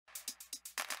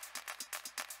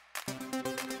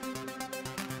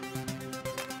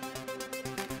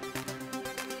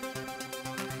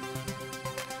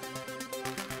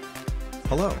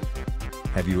Hello.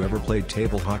 Have you ever played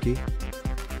table hockey?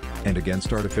 And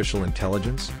against artificial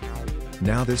intelligence?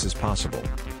 Now this is possible.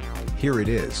 Here it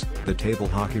is, the table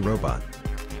hockey robot.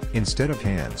 Instead of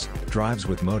hands, drives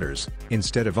with motors,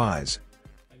 instead of eyes,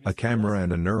 a camera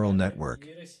and a neural network.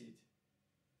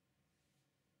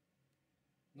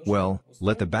 Well,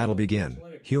 let the battle begin,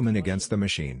 human against the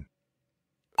machine.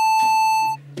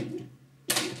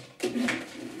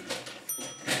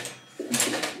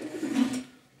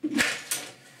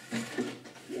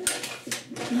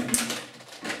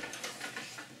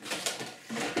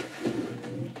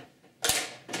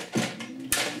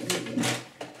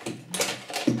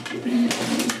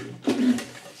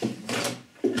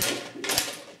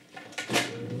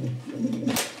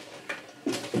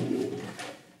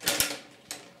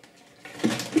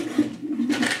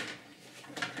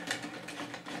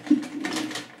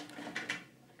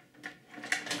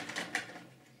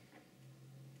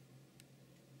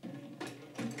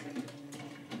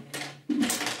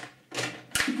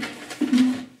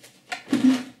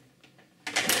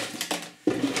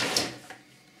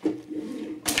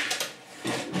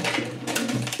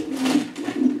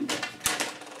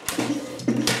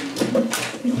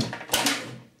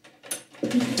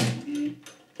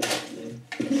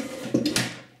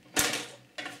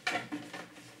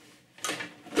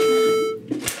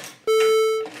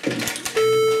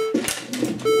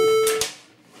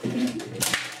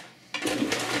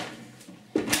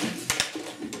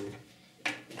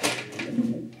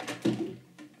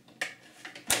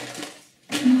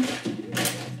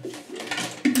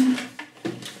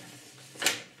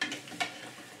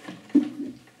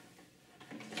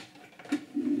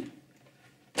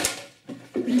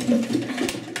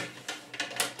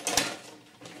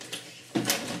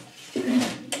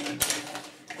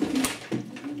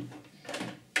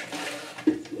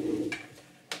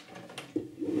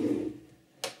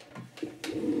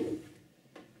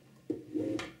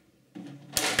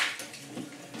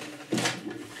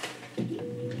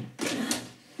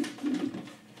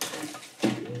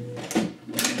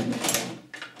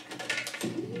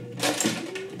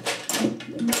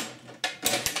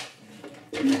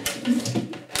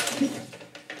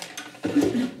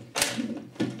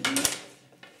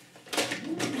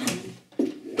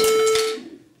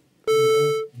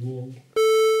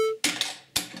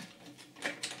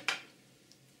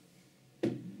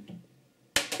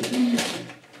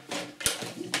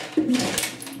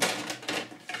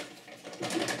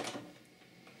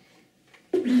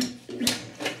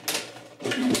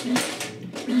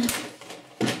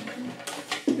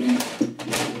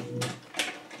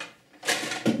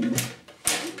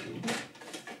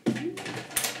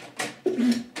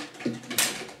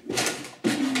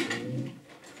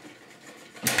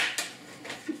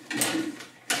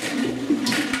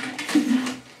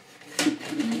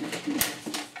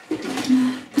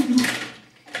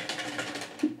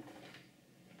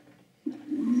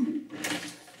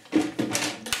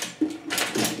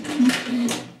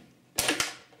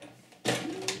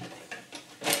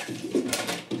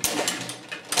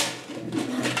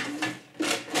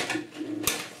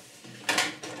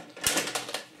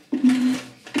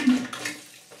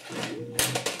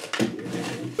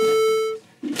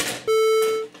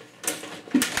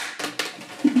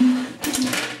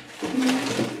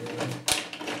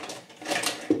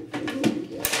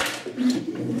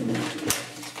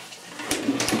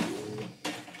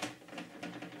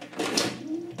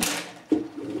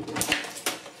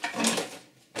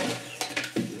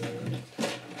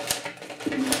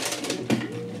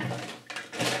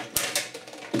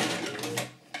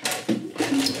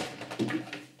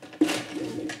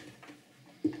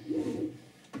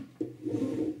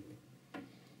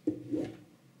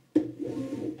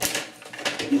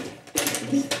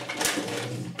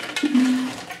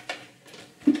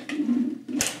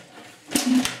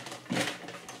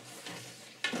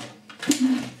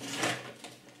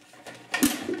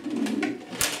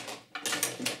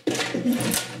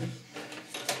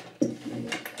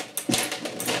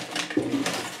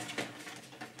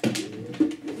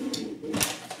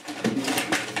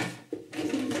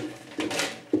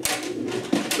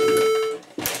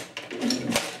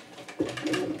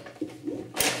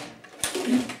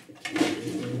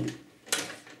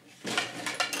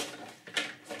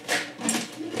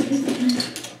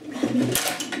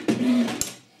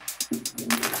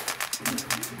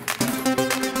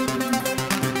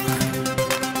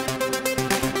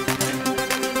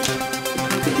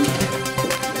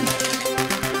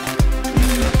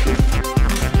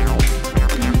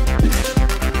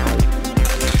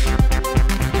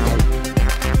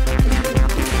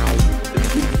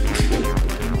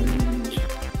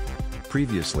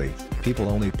 Previously, people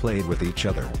only played with each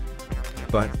other.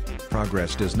 But,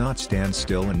 progress does not stand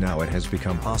still, and now it has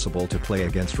become possible to play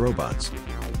against robots.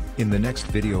 In the next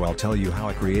video I'll tell you how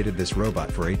I created this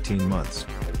robot for 18 months.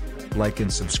 Like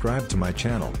and subscribe to my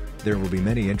channel, there will be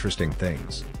many interesting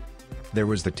things. There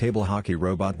was the table hockey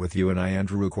robot with you and I,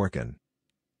 Andrew Corkin.